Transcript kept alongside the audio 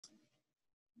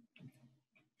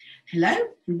Hello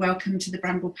and welcome to the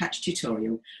Bramble Patch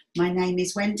tutorial. My name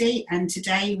is Wendy and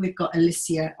today we've got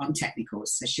Alicia on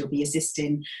technicals, so she'll be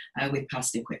assisting with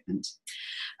past equipment.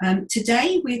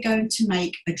 Today we're going to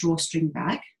make a drawstring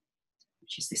bag,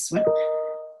 which is this one,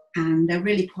 and they're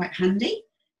really quite handy.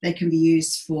 They can be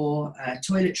used for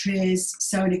toiletries,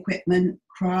 sewing equipment,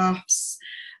 crafts,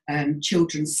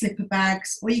 children's slipper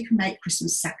bags, or you can make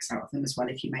Christmas sacks out of them as well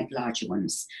if you make larger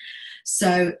ones.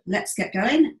 So let's get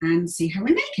going and see how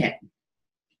we make it.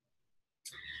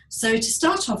 So to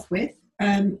start off with,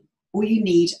 all you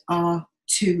need are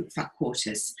 2 fat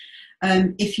quarters.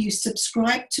 If you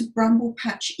subscribe to Bramble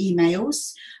Patch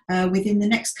emails, within the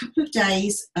next couple of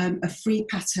days, a free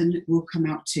pattern will come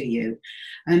out to you.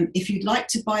 If you'd like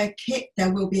to buy a kit,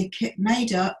 there will be a kit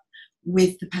made up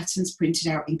with the patterns printed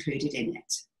out included in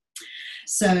it.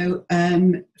 So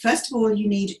first of all, you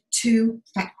need 2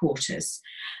 fat quarters,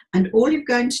 and all you're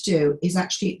going to do is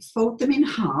actually fold them in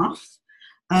half,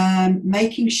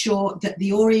 making sure that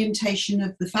the orientation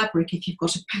of the fabric, if you've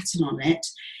got a pattern on it,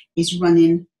 is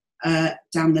running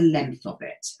down the length of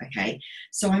it. Okay,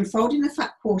 so I'm folding the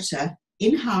fat quarter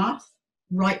in half,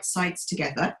 right sides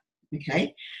together.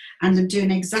 Okay, and I'm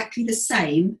doing exactly the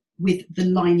same with the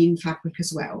lining fabric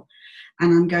as well,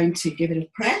 and I'm going to give it a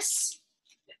press.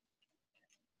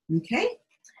 Okay,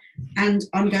 and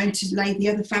I'm going to lay the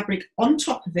other fabric on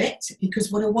top of it, because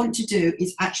what I want to do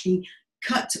is actually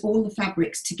cut all the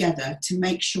fabrics together to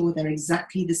make sure they're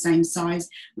exactly the same size,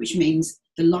 which means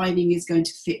the lining is going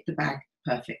to fit the bag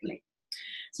perfectly.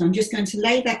 So I'm just going to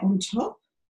lay that on top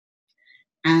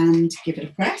and give it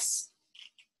a press.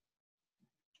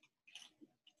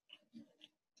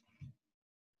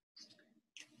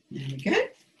 There we go.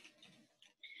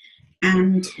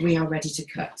 And we are ready to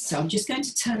cut. So I'm just going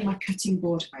to turn my cutting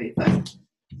board over.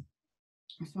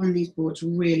 I find these boards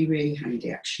really, really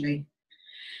handy actually.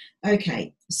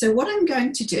 Okay, so what I'm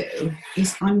going to do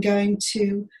is I'm going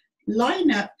to line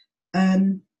up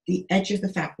the edge of the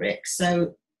fabric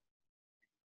so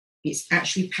it's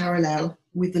actually parallel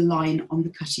with the line on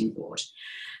the cutting board.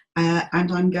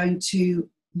 And I'm going to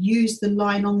use the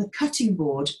line on the cutting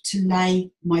board to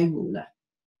lay my ruler.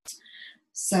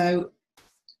 So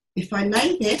if I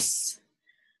lay this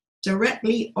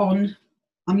directly on,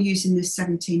 I'm using the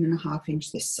 17.5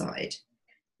 inch this side,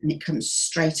 and it comes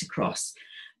straight across.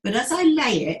 But as I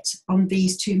lay it on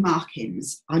these 2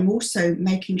 markings, I'm also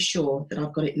making sure that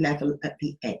I've got it level at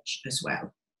the edge as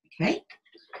well. Okay,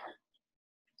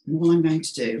 and all I'm going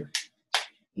to do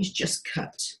is just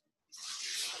cut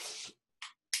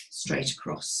straight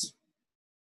across.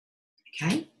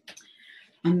 Okay,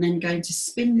 I'm then going to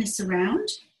spin this around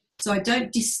so I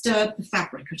don't disturb the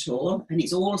fabric at all, and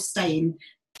it's all staying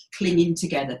clinging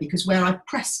together, because where I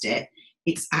pressed it,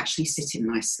 it's actually sitting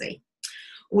nicely.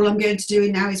 All I'm going to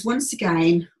do now is, once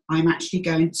again, I'm actually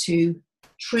going to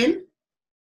trim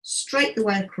straight the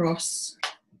way across,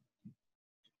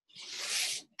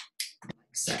 like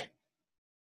so.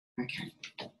 Okay.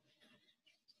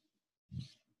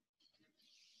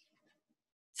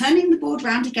 Turning the board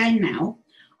round again now,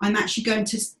 I'm actually going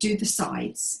to do the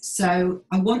sides. So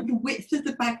I want the width of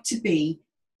the bag to be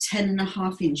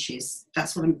 10.5 inches.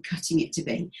 That's what I'm cutting it to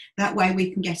be. That way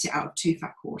we can get it out of 2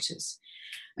 fat quarters.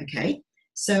 Okay,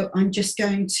 so I'm just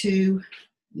going to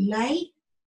lay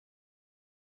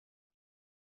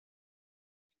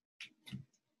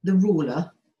the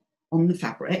ruler on the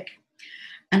fabric,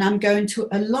 and I'm going to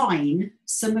align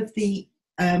some of the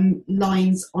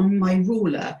lines on my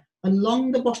ruler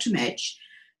along the bottom edge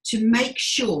to make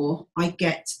sure I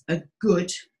get a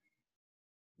good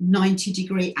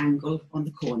 90-degree angle on the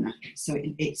corner, so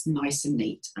it's nice and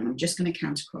neat. And I'm just going to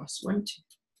count across 1, 2.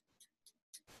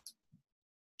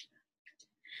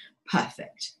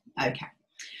 Perfect. Okay,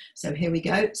 so here we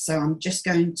go. So I'm just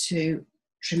going to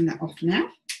trim that off now.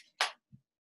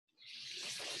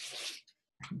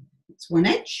 It's one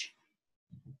edge.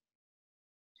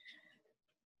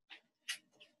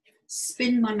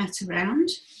 Spin my mat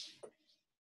around.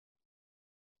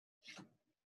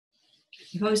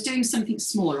 If I was doing something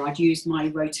smaller, I'd use my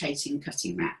rotating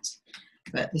cutting mat,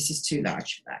 but this is too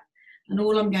large for that. And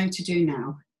all I'm going to do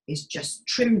now is just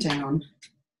trim down,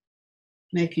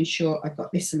 making sure I've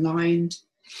got this aligned.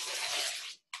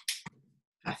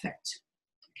 Perfect.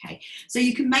 Okay, so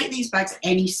you can make these bags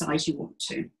any size you want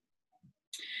to.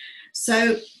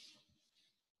 So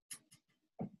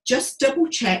just double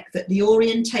check that the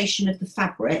orientation of the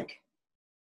fabric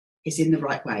is in the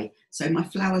right way. So my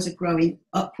flowers are growing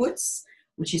upwards,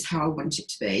 which is how I want it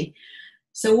to be.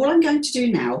 So all I'm going to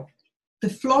do now, the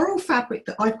floral fabric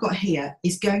that I've got here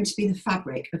is going to be the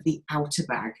fabric of the outer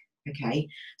bag. Okay,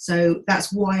 so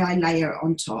that's why I layer it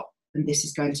on top. and this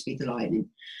is going to be the lining.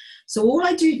 So all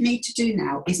I do need to do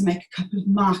now is make a couple of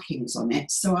markings on it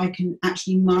so I can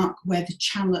actually mark where the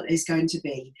channel is going to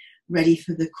be, ready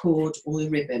for the cord or the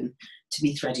ribbon to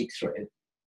be threaded through.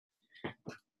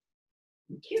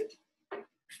 Thank you.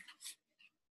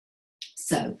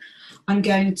 So I'm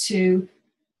going to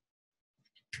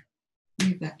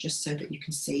move that just so that you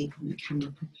can see on the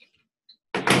camera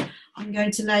properly. I'm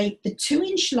going to lay the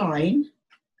 2-inch line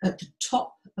at the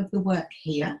top of the work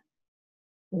here,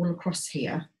 all across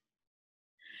here,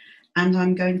 and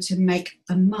I'm going to make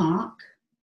a mark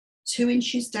 2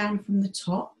 inches down from the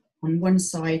top on one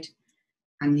side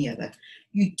and the other.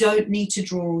 You don't need to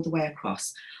draw all the way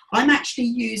across. I'm actually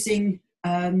using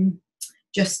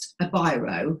just a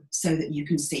biro so that you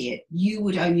can see it. You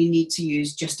would only need to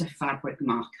use just a fabric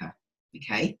marker,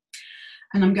 okay?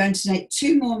 And I'm going to make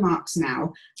 2 more marks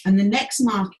now, and the next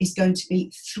mark is going to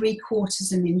be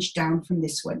 3/4 inch down from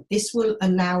this one. This will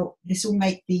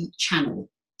make the channel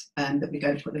that we're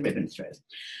going to put the ribbon through.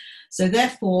 So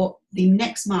therefore, the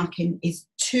next marking is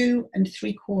 2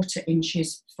 3/4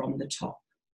 inches from the top.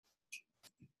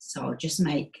 So I'll just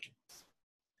make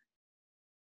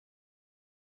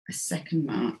a second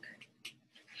mark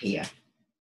here,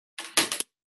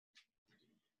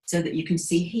 so that you can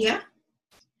see here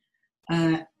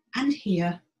and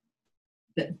here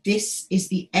that this is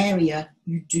the area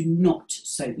you do not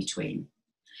sew between.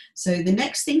 So the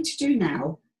next thing to do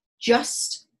now,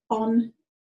 just on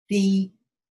the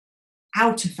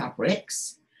outer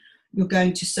fabrics, you're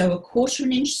going to sew a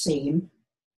 1/4 inch seam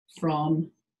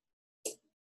from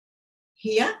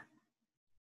here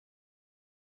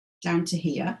down to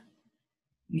here.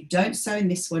 You don't sew in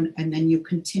this one, and then you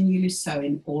continue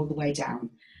sewing all the way down,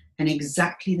 and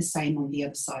exactly the same on the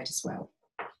other side as well.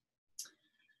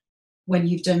 When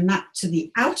you've done that to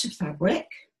the outer fabric,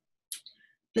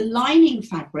 the lining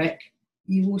fabric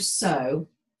you will sew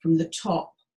from the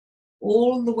top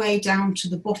all the way down to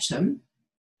the bottom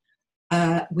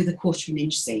with a 1/4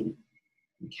 inch seam.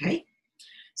 Okay,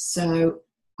 so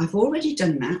I've already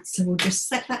done that, so we'll just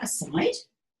set that aside.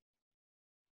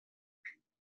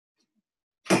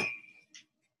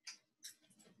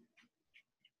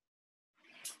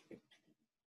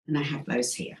 And I have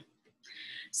those here.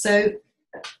 So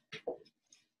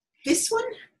this one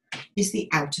is the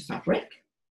outer fabric,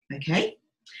 okay?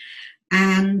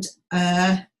 And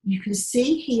you can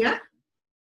see here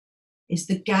is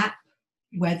the gap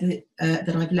where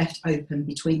that I've left open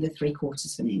between the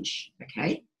 3/4 inch,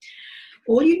 okay?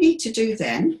 All you need to do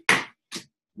then,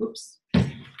 whoops,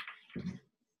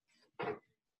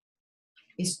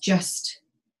 is just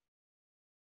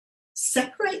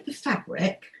separate the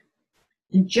fabric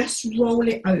and just roll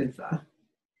it over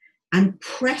and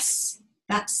press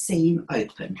that seam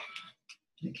open,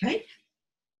 okay?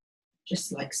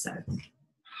 Just like so.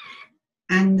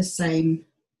 And the same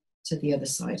to the other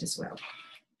side as well.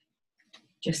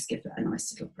 Just give that a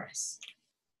nice little press,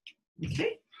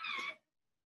 okay?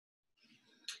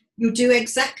 You'll do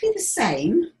exactly the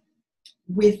same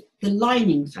with the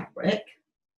lining fabric.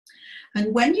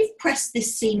 And when you've pressed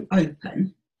this seam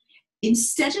open,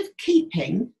 instead of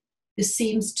keeping the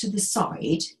seams to the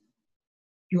side,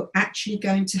 you're actually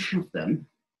going to have them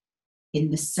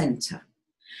in the center.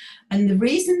 And the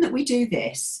reason that we do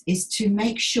this is to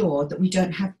make sure that we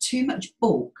don't have too much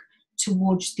bulk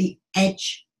towards the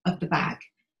edge of the bag.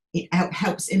 It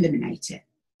helps eliminate it.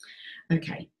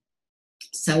 Okay,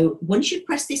 so once you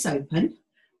press this open,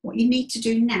 what you need to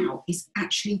do now is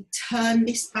actually turn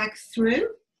this bag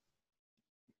through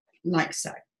like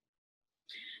so.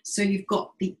 So you've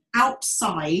got the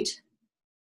outside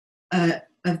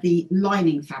of the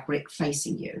lining fabric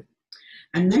facing you.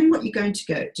 And then what you're going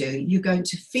to do, you're going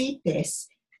to feed this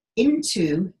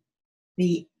into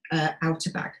the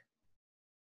outer bag.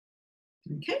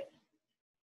 Okay?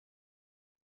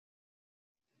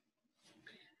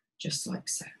 Just like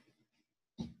so.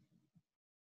 There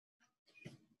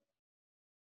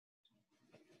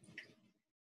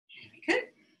we go.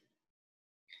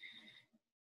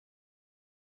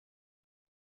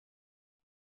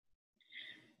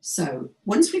 So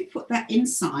once we put that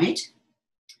inside,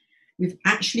 we've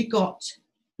actually got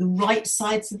the right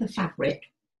sides of the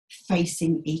fabric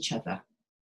facing each other,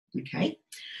 okay?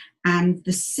 And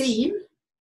the seam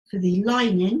for the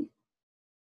lining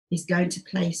is going to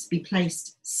be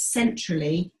placed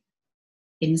centrally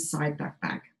inside that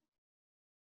bag,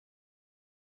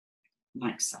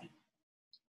 like so.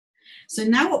 So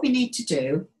now what we need to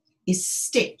do is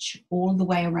stitch all the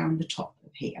way around the top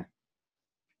of here.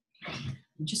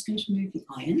 I'm just going to move the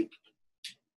iron.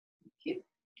 Thank you.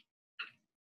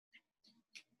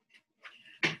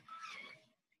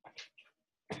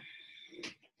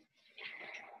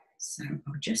 So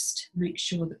I'll just make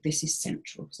sure that this is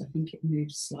central because I think it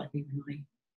moved slightly when I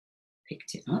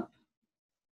picked it up.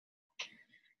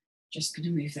 Just going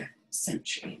to move that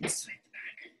centrally inside the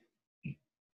bag.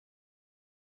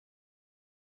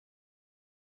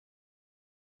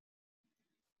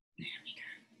 There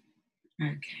we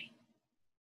go. Okay.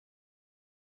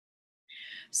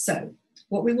 So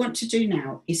what we want to do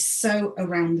now is sew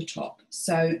around the top.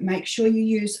 So make sure you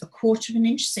use 1/4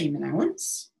 inch seam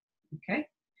allowance. Okay.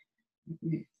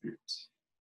 Move that.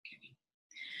 Okay.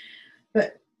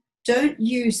 But don't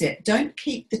use it. Don't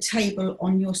keep the table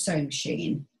on your sewing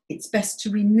machine. It's best to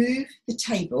remove the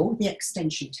table, the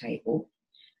extension table,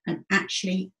 and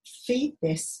actually feed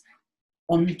this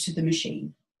onto the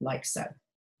machine like so.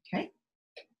 Okay.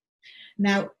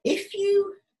 Now, if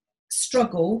you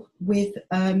struggle with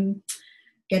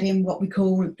getting what we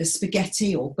call the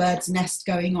spaghetti or bird's nest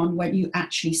going on when you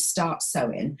actually start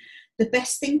sewing, the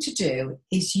best thing to do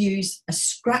is use a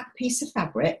scrap piece of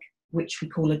fabric, which we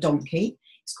call a donkey.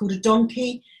 It's called a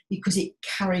donkey because it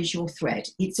carries your thread.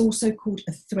 It's also called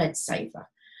a thread saver.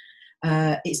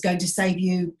 It's going to save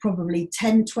you probably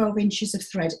 10, 12 inches of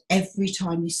thread every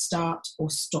time you start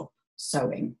or stop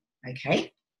sewing,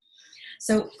 okay?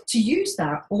 So to use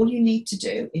that, all you need to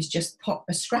do is just pop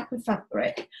a scrap of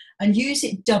fabric and use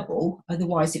it double,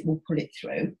 otherwise it will pull it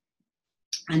through,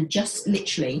 and just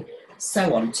literally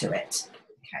sew onto it,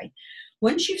 okay?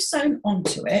 Once you've sewn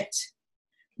onto it,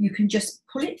 you can just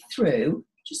pull it through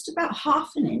just about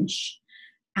 1/2 inch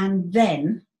and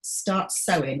then start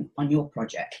sewing on your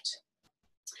project.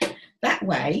 That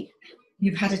way,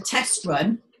 you've had a test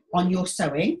run on your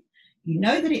sewing, you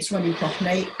know that it's running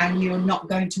properly, and you're not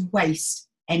going to waste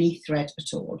any thread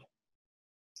at all.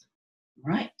 All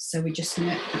right, so we're just going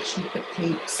to actually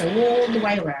quickly sew all the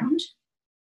way around.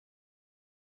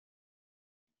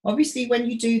 Obviously, when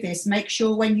you do this, make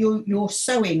sure when you're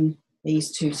sewing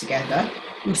these two together,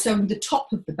 you're sewing the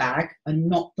top of the bag and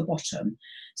not the bottom.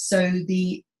 So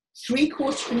the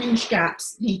 3/4 inch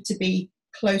gaps need to be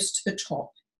close to the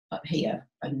top up here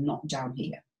and not down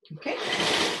here, okay?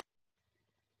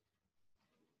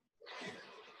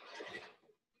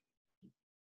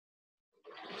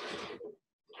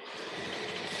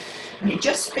 And it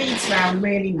just feeds around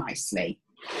really nicely.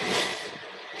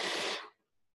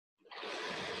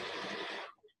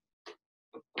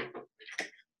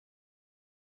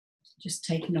 Just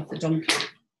taking off the donkey.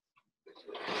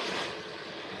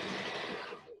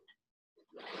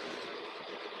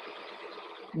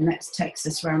 And that takes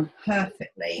us round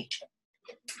perfectly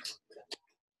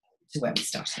to where we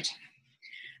started.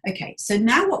 Okay, so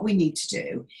now what we need to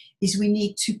do is we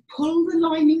need to pull the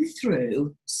lining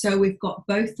through so we've got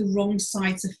both the wrong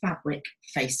sides of fabric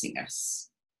facing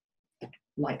us,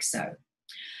 like so.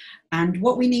 And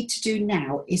what we need to do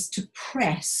now is to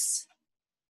press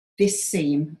this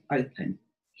seam open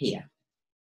here,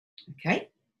 okay?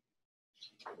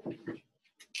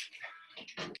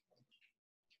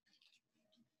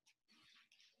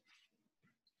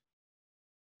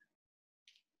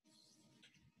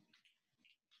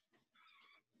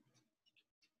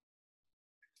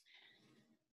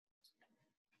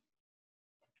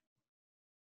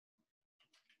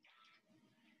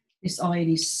 This iron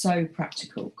is so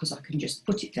practical because I can just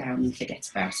put it down and forget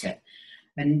about it.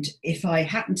 And if I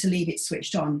happen to leave it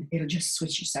switched on, it'll just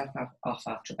switch itself off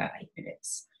after about 8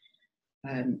 minutes.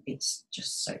 It's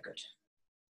just so good.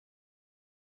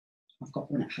 I've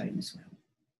got one at home as well.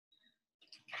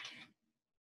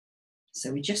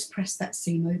 So we just press that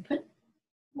seam open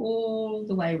all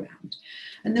the way around.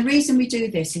 And the reason we do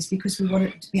this is because we want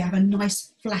it to have a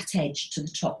nice flat edge to the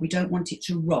top. We don't want it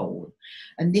to roll.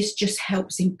 And this just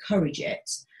helps encourage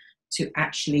it to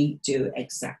actually do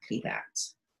exactly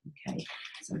that. Okay,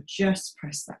 so just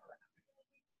press that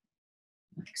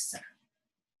like so.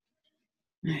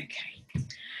 Okay,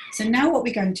 so now what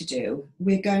we're going to do,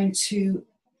 we're going to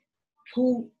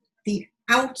pull the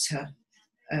outer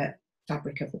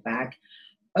fabric of the bag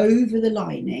over the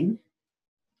lining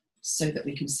so that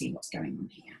we can see what's going on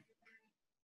here.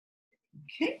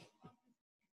 Okay.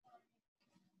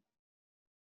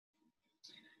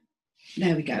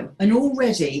 There we go. And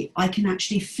already I can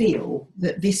actually feel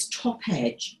that this top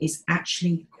edge is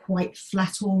actually quite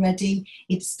flat already.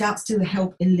 It starts to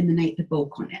help eliminate the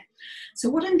bulk on it. So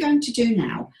what I'm going to do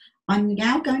now, I'm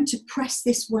now going to press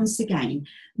this once again,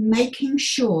 making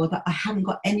sure that I haven't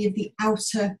got any of the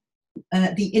outer,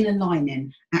 the inner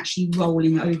lining actually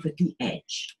rolling over the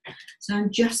edge. So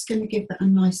I'm just going to give that a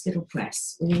nice little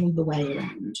press all the way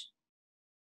around,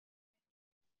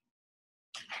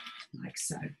 like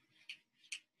so.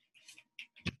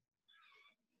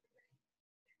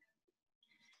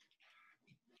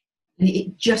 And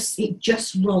it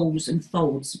just rolls and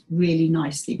folds really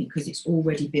nicely because it's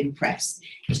already been pressed.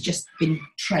 It's just been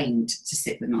trained to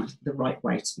sit the right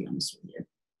way, to be honest with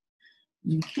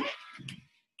you. Okay.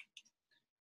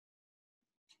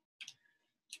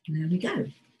 There we go.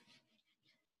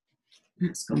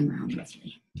 That's gone round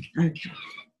lovely. Okay.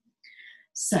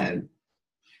 So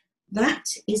that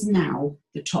is now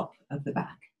the top of the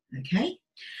bag. Okay.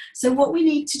 So what we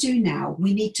need to do now,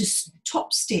 we need to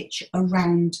top stitch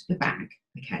around the bag.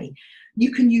 Okay.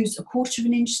 You can use a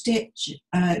 1/4 inch stitch.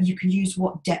 You can use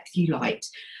what depth you like.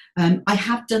 I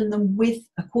have done them with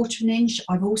a 1/4 inch.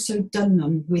 I've also done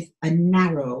them with a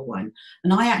narrower one.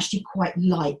 And I actually quite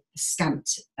like the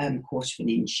scant 1/4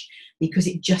 inch because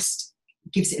it just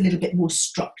gives it a little bit more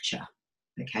structure.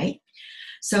 Okay.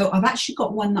 So I've actually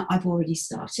got one that I've already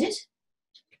started,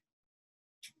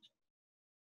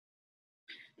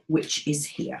 which is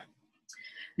here.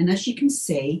 And as you can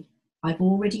see, I've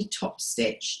already top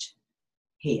stitched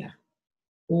here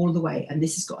all the way, and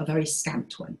this has got a very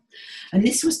scant one. And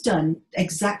this was done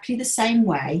exactly the same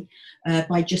way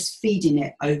by just feeding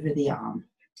it over the arm.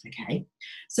 Okay,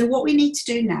 so what we need to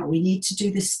do now, we need to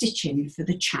do the stitching for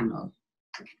the channel.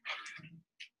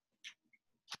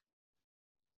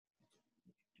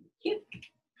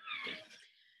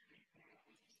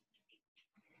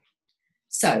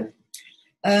 So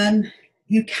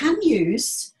you can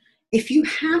use, if you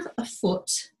have a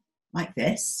foot like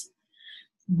this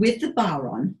with the bar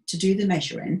on to do the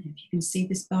measuring, if you can see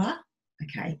this bar,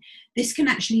 okay, this can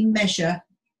actually measure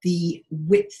the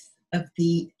width of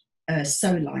the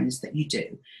sew lines that you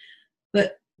do.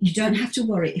 But you don't have to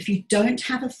worry, if you don't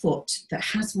have a foot that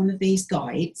has one of these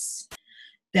guides,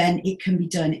 then it can be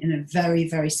done in a very,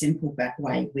 very simple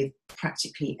way with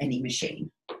practically any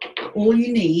machine. All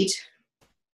you need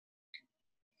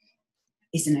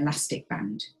is an elastic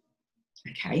band.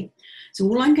 Okay, so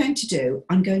all I'm going to do,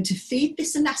 I'm going to feed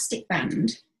this elastic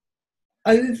band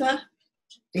over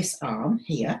this arm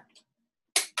here,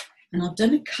 and I've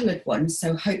done a coloured one,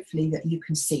 so hopefully that you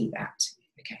can see that.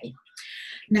 Okay,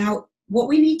 now what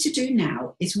we need to do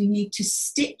now is we need to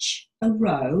stitch a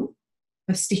row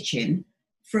of stitching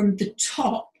from the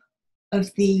top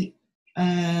of the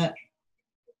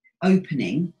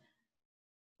opening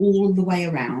all the way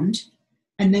around.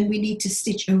 And then we need to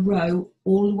stitch a row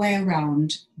all the way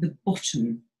around the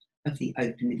bottom of the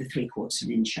opening, the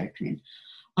 3/4 inch opening.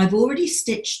 I've already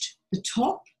stitched the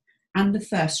top and the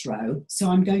first row, so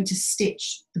I'm going to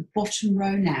stitch the bottom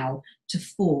row now to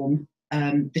form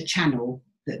the channel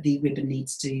that the ribbon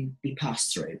needs to be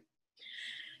passed through.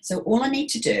 So all I need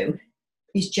to do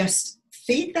is just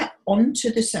feed that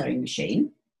onto the sewing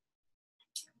machine,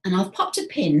 and I've popped a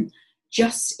pin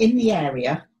just in the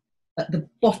area at the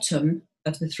bottom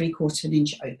of the 3/4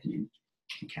 inch opening.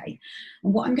 Okay,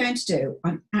 and what I'm going to do,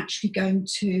 I'm actually going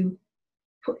to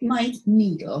put my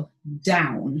needle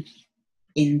down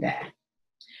in there.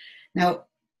 Now,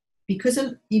 because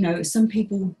of, you know, some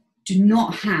people do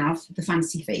not have the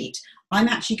fancy feet, I'm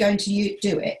actually going to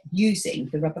do it using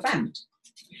the rubber band.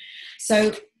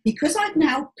 So because I've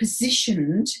now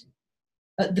positioned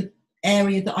at the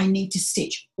area that I need to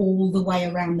stitch all the way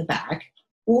around the bag,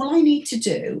 all I need to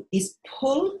do is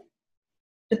pull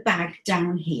the bag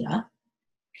down here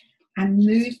and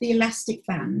move the elastic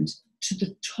band to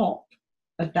the top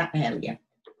of that area.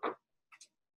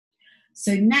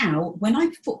 So now when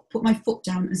I put my foot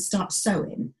down and start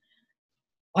sewing,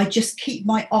 I just keep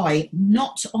my eye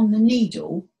not on the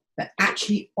needle, but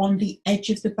actually on the edge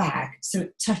of the bag, so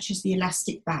it touches the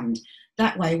elastic band.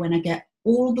 That way, when I get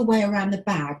all the way around the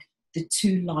bag, the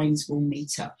two lines will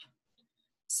meet up.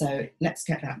 So let's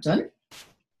get that done.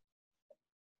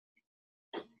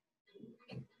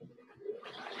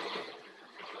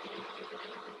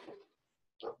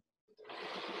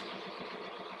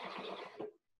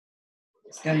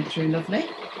 It's going through lovely.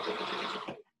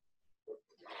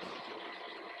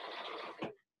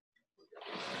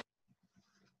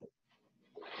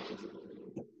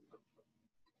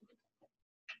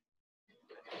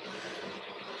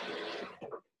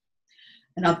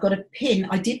 And I've got a pin,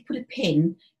 I did put a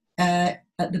pin at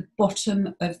the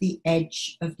bottom of the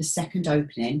edge of the second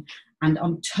opening, and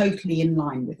I'm totally in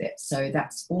line with it. So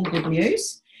that's all good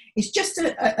news. It's just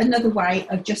another way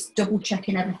of just double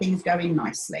checking everything's going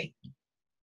nicely.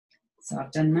 So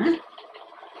I've done that.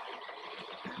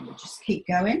 And we'll just keep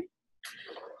going.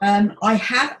 I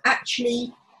have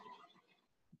actually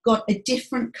got a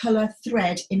different colour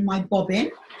thread in my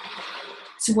bobbin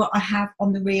to what I have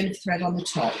on the reel of thread on the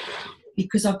top,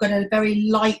 because I've got a very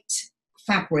light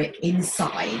fabric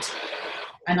inside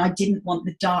and I didn't want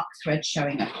the dark thread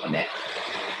showing up on it.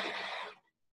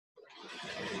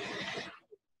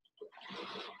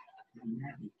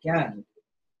 There we go.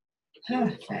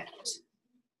 Perfect.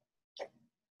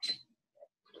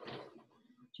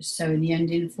 Just sewing the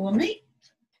end in for me.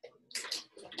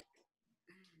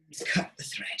 Cut the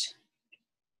thread.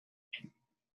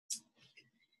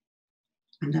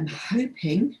 And I'm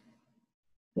hoping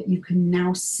that you can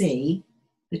now see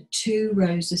the 2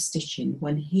 rows of stitching,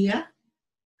 one here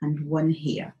and one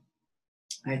here.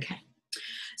 Okay,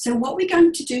 so what we're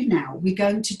going to do now, we're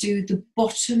going to do the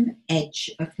bottom edge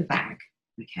of the bag,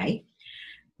 okay?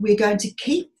 We're going to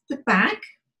keep the bag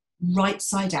right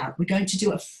side out. We're going to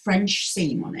do a French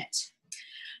seam on it.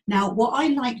 Now, what I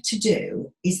like to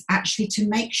do is actually to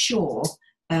make sure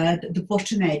that the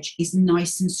bottom edge is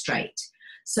nice and straight.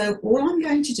 So all I'm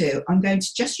going to do, I'm going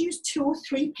to just use 2 or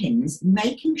 3 pins,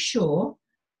 making sure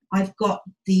I've got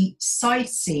the side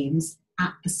seams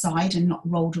at the side and not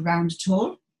rolled around at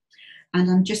all. And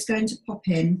I'm just going to pop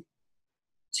in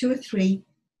 2 or 3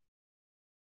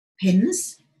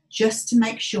 pins just to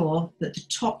make sure that the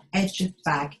top edge of the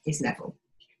bag is level.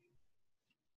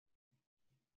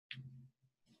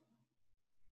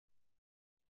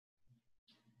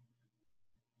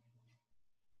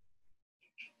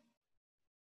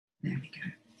 There we go.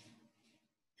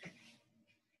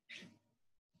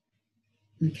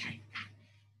 Okay.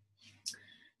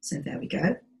 So there we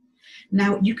go.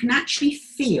 Now you can actually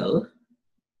feel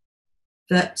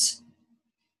that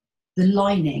the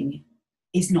lining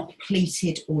is not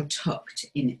pleated or tucked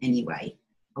in any way.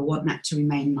 I want that to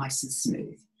remain nice and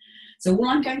smooth. So what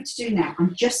I'm going to do now,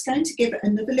 I'm just going to give it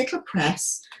another little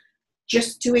press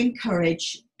just to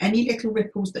encourage any little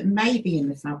ripples that may be in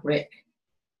the fabric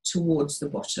towards the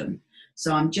bottom.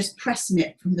 So I'm just pressing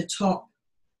it from the top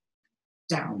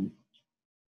down.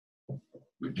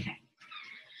 Okay.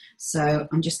 So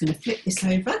I'm just going to flip this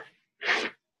over.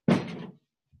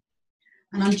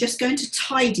 And I'm just going to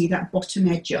tidy that bottom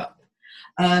edge up.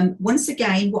 Once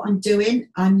again, what I'm doing,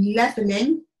 I'm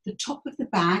leveling the top of the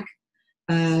bag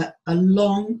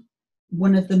along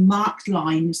one of the marked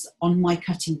lines on my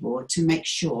cutting board to make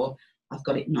sure I've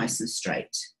got it nice and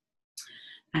straight.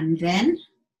 And then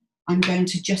I'm going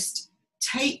to just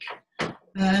take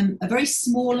a very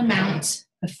small amount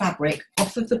of fabric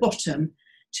off of the bottom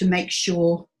to make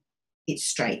sure it's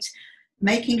straight,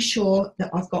 making sure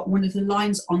that I've got one of the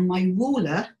lines on my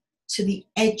ruler to the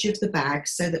edge of the bag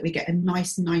so that we get a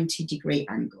nice 90-degree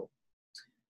angle.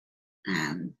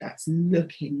 And that's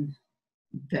looking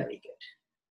very good.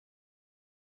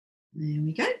 There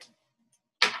we go.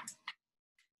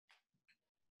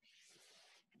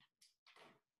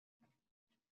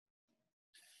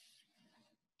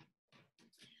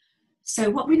 So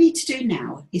what we need to do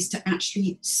now is to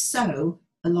actually sew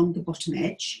along the bottom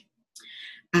edge.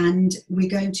 And we're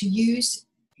going to use,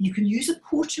 you can use a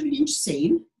 1/4 inch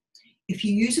seam. If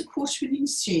you use a 1/4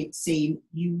 inch seam,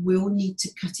 you will need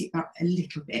to cut it up a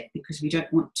little bit because we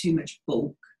don't want too much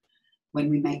bulk when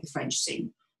we make the French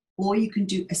seam. Or you can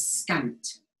do a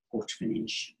scant 1/4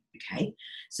 inch, okay?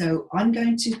 So I'm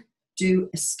going to do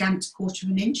a scant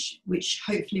 1/4 inch, which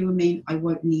hopefully will mean I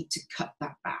won't need to cut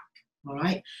that back, all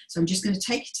right? So I'm just going to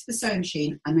take it to the sewing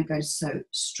machine and I'm going to sew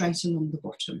straight along the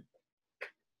bottom.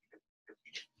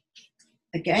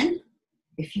 Again,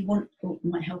 if you want, oh, it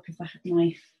might help if I had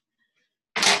my,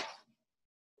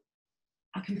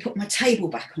 I can put my table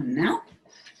back on now,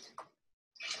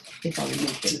 if I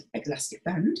remove the elastic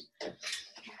band.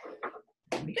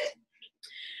 There we go.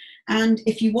 And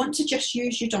if you want to just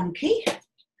use your donkey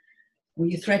or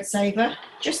your thread saver,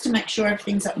 just to make sure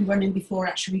everything's up and running before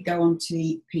actually we go on to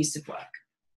the piece of work.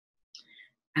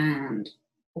 And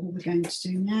all we're going to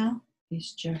do now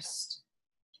is just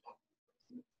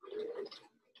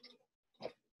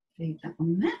leave that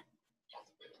on there.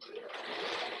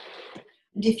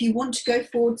 And if you want to go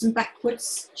forwards and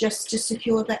backwards just to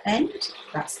secure the end,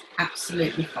 that's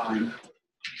absolutely fine.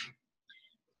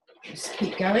 Just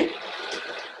keep going.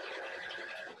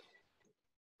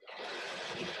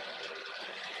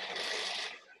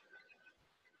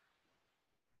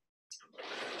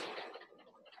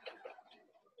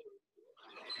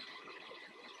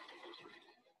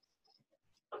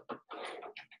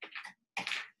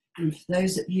 And for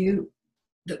those of you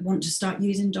that want to start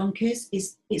using donkeys,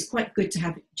 it's quite good to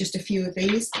have just a few of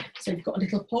these. So you've got a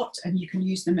little pot and you can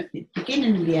use them at the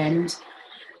beginning and the end.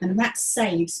 And that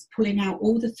saves pulling out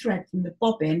all the thread from the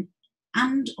bobbin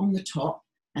and on the top.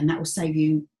 And that will save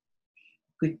you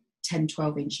a good 10,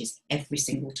 12 inches every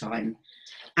single time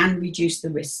and reduce the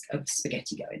risk of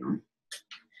spaghetti going on.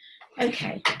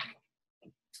 Okay.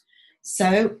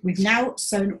 So we've now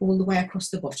sewn all the way across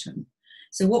the bottom.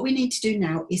 So what we need to do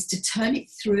now is to turn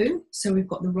it through so we've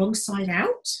got the wrong side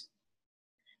out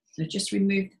So just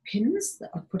remove the pins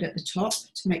that I put at the top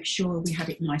to make sure we had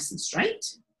it nice and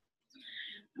straight.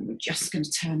 And we're just going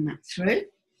to turn that through.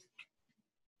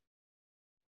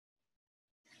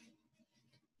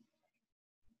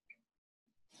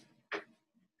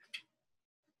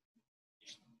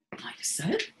 Like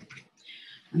so.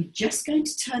 I'm just going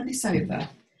to turn this over.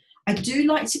 I do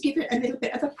like to give it a little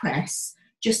bit of a press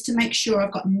just to make sure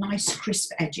I've got nice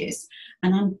crisp edges.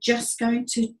 And I'm just going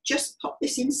to pop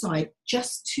this inside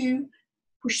just to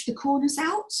push the corners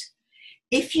out.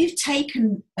 If you've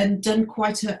taken and done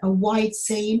quite a wide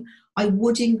seam, I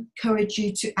would encourage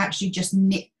you to actually just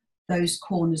nip those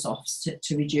corners off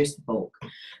to reduce the bulk.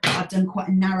 But I've done quite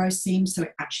a narrow seam, so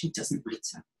it actually doesn't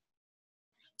matter.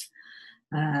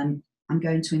 I'm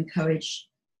going to encourage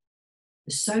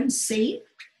the sewn seam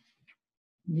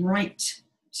right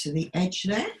to the edge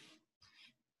there,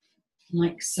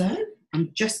 like so.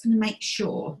 I'm just going to make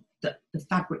sure that the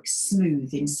fabric's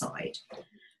smooth inside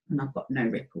and I've got no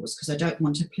ripples because I don't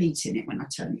want a pleat in it when I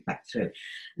turn it back through.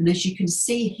 And as you can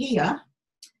see here,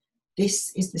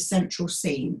 this is the central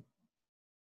seam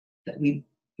that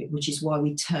which is why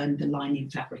we turned the lining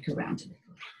fabric around a little.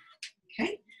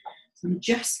 Okay, so I'm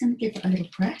just going to give it a little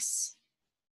press.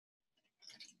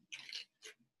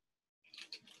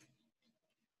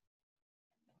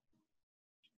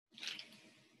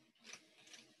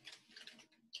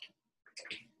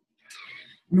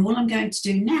 And all I'm going to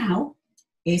do now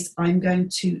is I'm going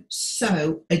to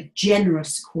sew a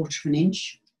generous 1/4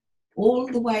 inch all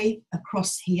the way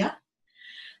across here.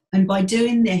 And by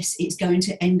doing this, it's going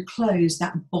to enclose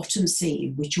that bottom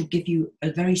seam, which will give you a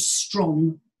very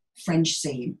strong French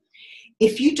seam.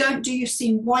 If you don't do your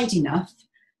seam wide enough,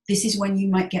 this is when you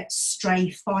might get stray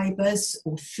fibres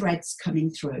or threads coming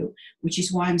through, which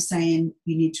is why I'm saying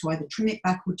you need to either trim it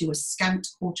back or do a scant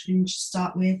 1/4 inch to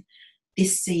start with.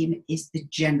 This seam is the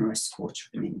generous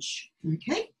 1/4 inch,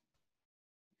 okay?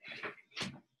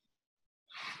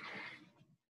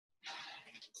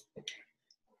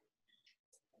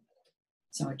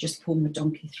 So I just pull my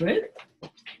donkey through,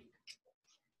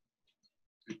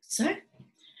 like so,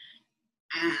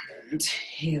 and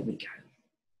here we go.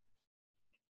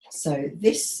 So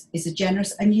this is a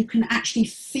generous, and you can actually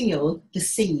feel the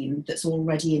seam that's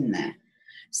already in there.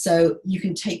 So you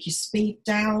can take your speed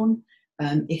down.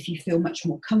 If you feel much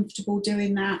more comfortable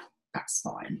doing that, that's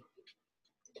fine.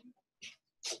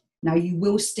 Now you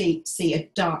will see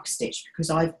a dark stitch because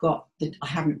I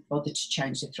haven't bothered to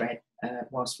change the thread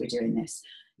whilst we're doing this.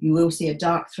 You will see a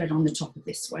dark thread on the top of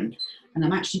this one. And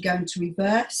I'm actually going to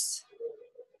reverse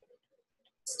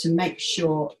to make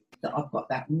sure that I've got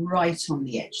that right on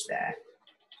the edge there.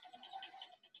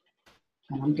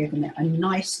 And I'm giving it a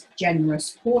nice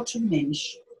generous 1/4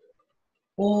 inch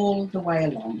all the way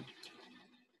along.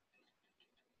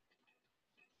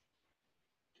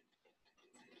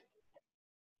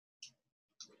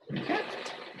 Okay.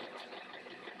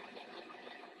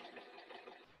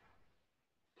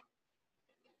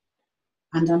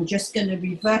 And I'm just going to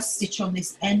reverse stitch on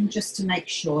this end just to make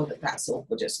sure that that's all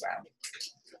good as well.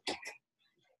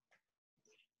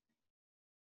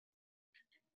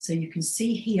 So you can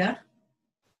see here,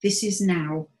 this is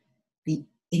now the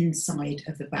inside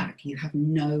of the bag. You have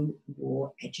no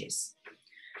raw edges.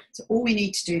 So all we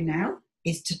need to do now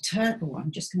is to turn, oh,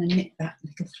 I'm just going to nip that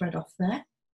little thread off there.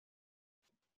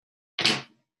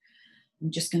 I'm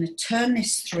just going to turn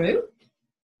this through.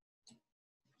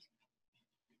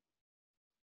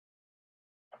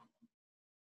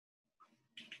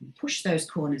 Push those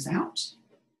corners out.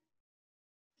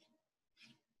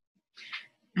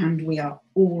 And we are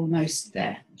almost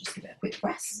there. Just give it a quick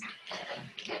press.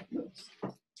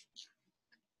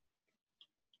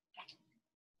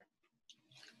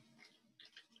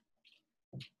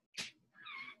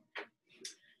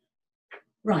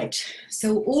 Right,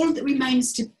 so all that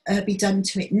remains to be done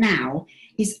to it now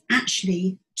is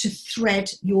actually to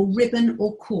thread your ribbon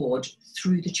or cord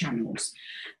through the channels.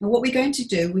 Now what we're going to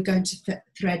do, we're going to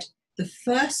thread the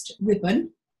first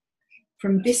ribbon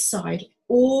from this side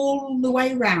all the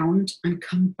way round and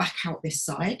come back out this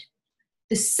side.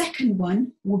 The second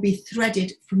one will be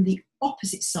threaded from the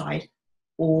opposite side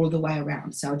all the way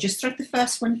around. So I'll just thread the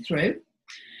first one through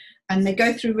and they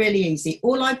go through really easy.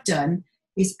 All I've done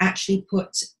is actually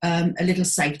put a little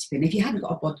safety pin. If you haven't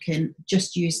got a bodkin,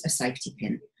 just use a safety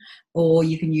pin. Or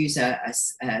you can use a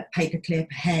paper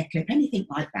clip, a hair clip, anything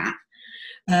like that.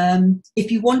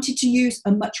 If you wanted to use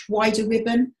a much wider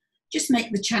ribbon, just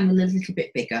make the channel a little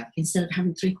bit bigger. Instead of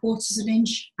having 3/4 of an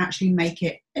inch, actually make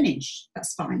it 1 inch.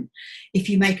 That's fine. If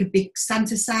you make a big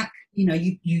Santa sack, you know,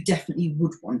 you definitely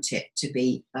would want it to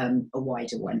be a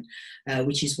wider one,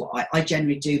 which is what I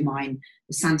generally do mine.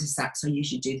 The Santa sacks, I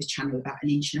usually do the channel about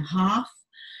 1.5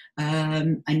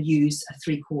 inches, and use a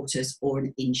 3/4 or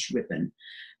 1 inch ribbon,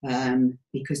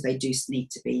 because they do need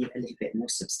to be a little bit more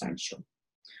substantial.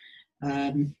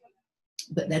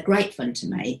 But they're great fun to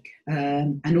make,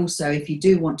 and also if you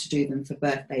do want to do them for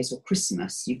birthdays or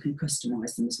Christmas, you can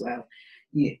customise them as well.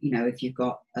 You know, if you've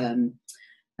got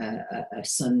a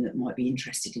son that might be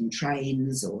interested in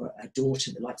trains, or a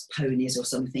daughter that likes ponies or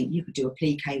something, you could do a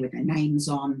plique with their names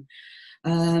on.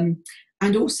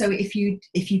 And also if you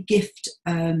gift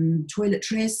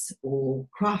toiletries or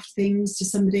craft things to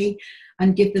somebody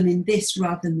and give them in this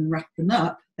rather than wrap them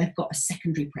up, they've got a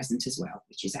secondary present as well,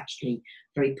 which is actually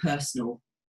very personal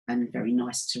and very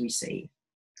nice to receive.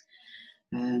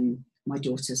 My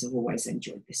daughters have always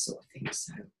enjoyed this sort of thing,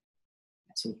 so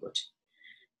that's all good.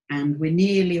 And we're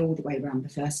nearly all the way around the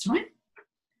first time,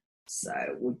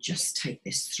 so we'll just take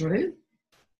this through.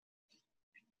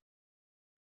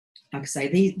 Like I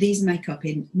say, these make up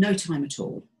in no time at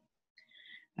all.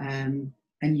 And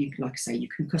you, like I say, you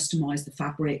can customise the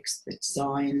fabrics, the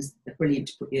designs. They're brilliant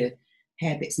to put your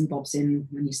hair bits and bobs in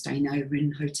when you're staying over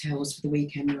in hotels for the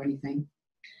weekend or anything.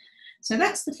 So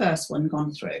that's the first one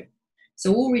gone through.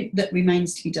 So all that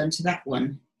remains to be done to that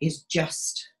one is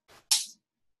just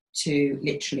to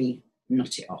literally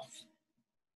knot it off.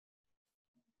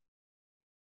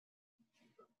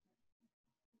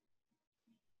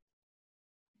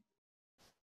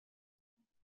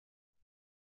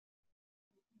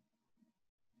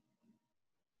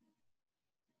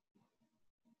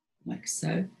 Like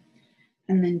so,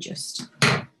 and then just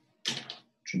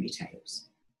trim your tails.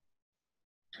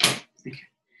 Okay,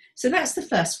 so that's the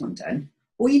first one done.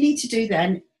 All you need to do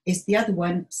then is the other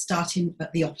one starting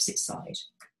at the opposite side.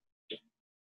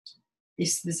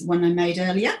 This is the one I made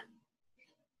earlier.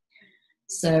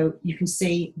 So you can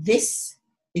see this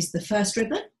is the first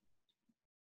ribbon,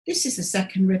 this is the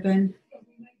second ribbon,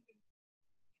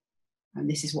 and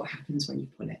this is what happens when you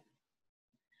pull it.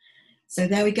 So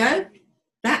there we go.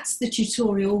 That's the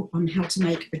tutorial on how to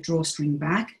make a drawstring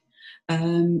bag.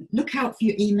 Look out for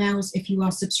your emails if you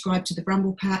are subscribed to the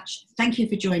Bramble Patch. Thank you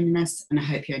for joining us, and I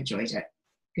hope you enjoyed it.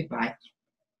 Goodbye.